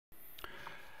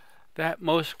That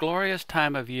most glorious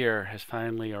time of year has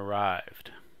finally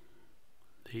arrived.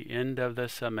 The end of the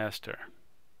semester.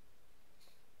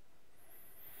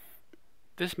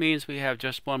 This means we have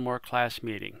just one more class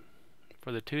meeting.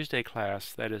 For the Tuesday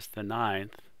class, that is the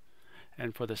 9th,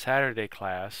 and for the Saturday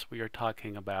class, we are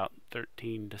talking about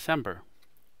 13 December.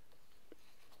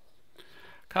 A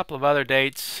couple of other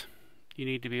dates you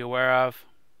need to be aware of.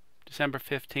 December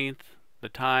 15th, the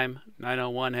time,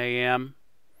 9:01 a.m.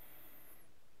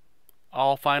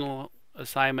 All final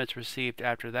assignments received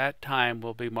after that time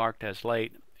will be marked as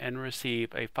late and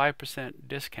receive a 5%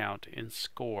 discount in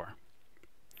score.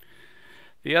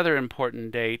 The other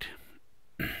important date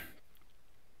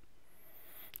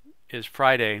is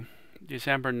Friday,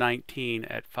 December 19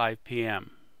 at 5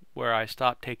 p.m., where I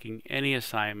stop taking any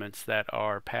assignments that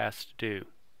are past due.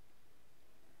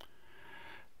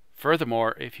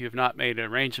 Furthermore, if you have not made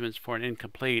arrangements for an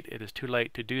incomplete, it is too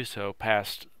late to do so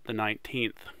past the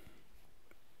 19th.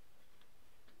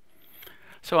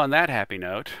 So on that happy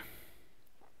note,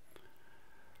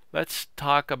 let's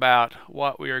talk about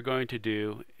what we are going to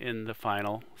do in the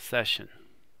final session.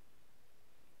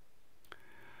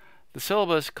 The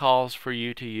syllabus calls for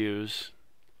you to use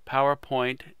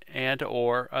PowerPoint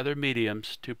and/or other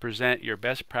mediums to present your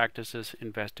best practices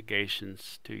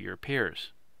investigations to your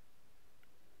peers.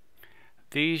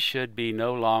 These should be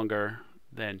no longer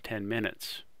than 10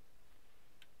 minutes.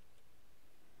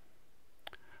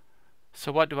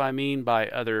 So what do I mean by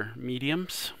other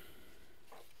mediums?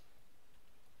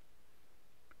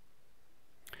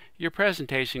 Your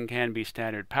presentation can be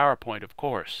standard PowerPoint, of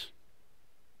course.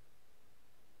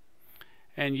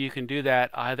 And you can do that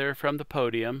either from the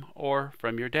podium or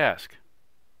from your desk.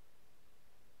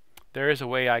 There is a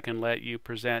way I can let you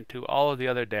present to all of the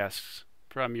other desks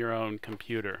from your own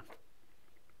computer.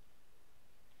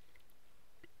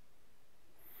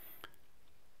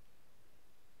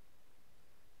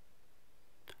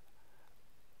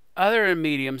 Other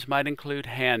mediums might include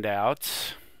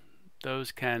handouts.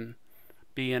 Those can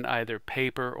be in either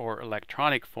paper or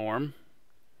electronic form,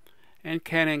 and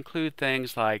can include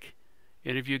things like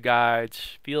interview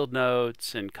guides, field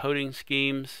notes, and coding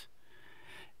schemes.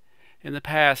 In the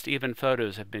past, even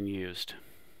photos have been used.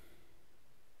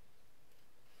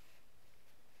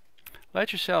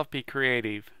 Let yourself be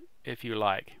creative if you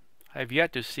like. I have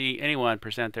yet to see anyone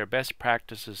present their best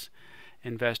practices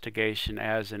investigation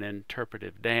as an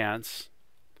interpretive dance,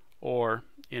 or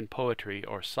in poetry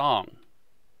or song.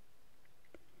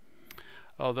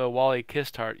 Although Wally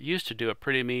Kistart used to do a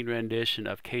pretty mean rendition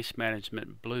of Case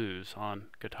Management Blues on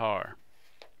guitar.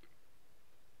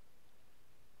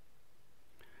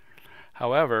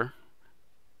 However,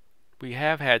 we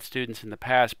have had students in the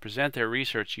past present their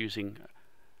research using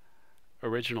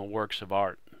original works of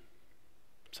art.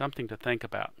 Something to think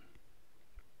about.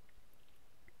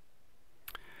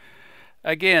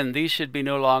 Again, these should be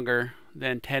no longer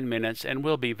than 10 minutes and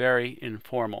will be very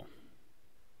informal.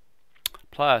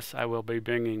 Plus, I will be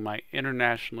bringing my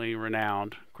internationally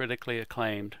renowned, critically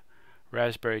acclaimed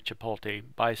Raspberry Chipotle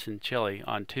Bison Chili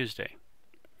on Tuesday,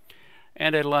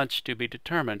 and a lunch to be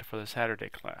determined for the Saturday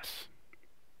class.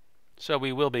 So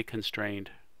we will be constrained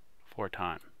for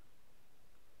time.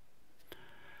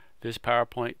 This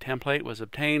PowerPoint template was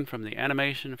obtained from the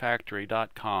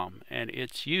animationfactory.com, and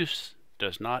its use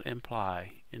does not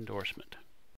imply endorsement.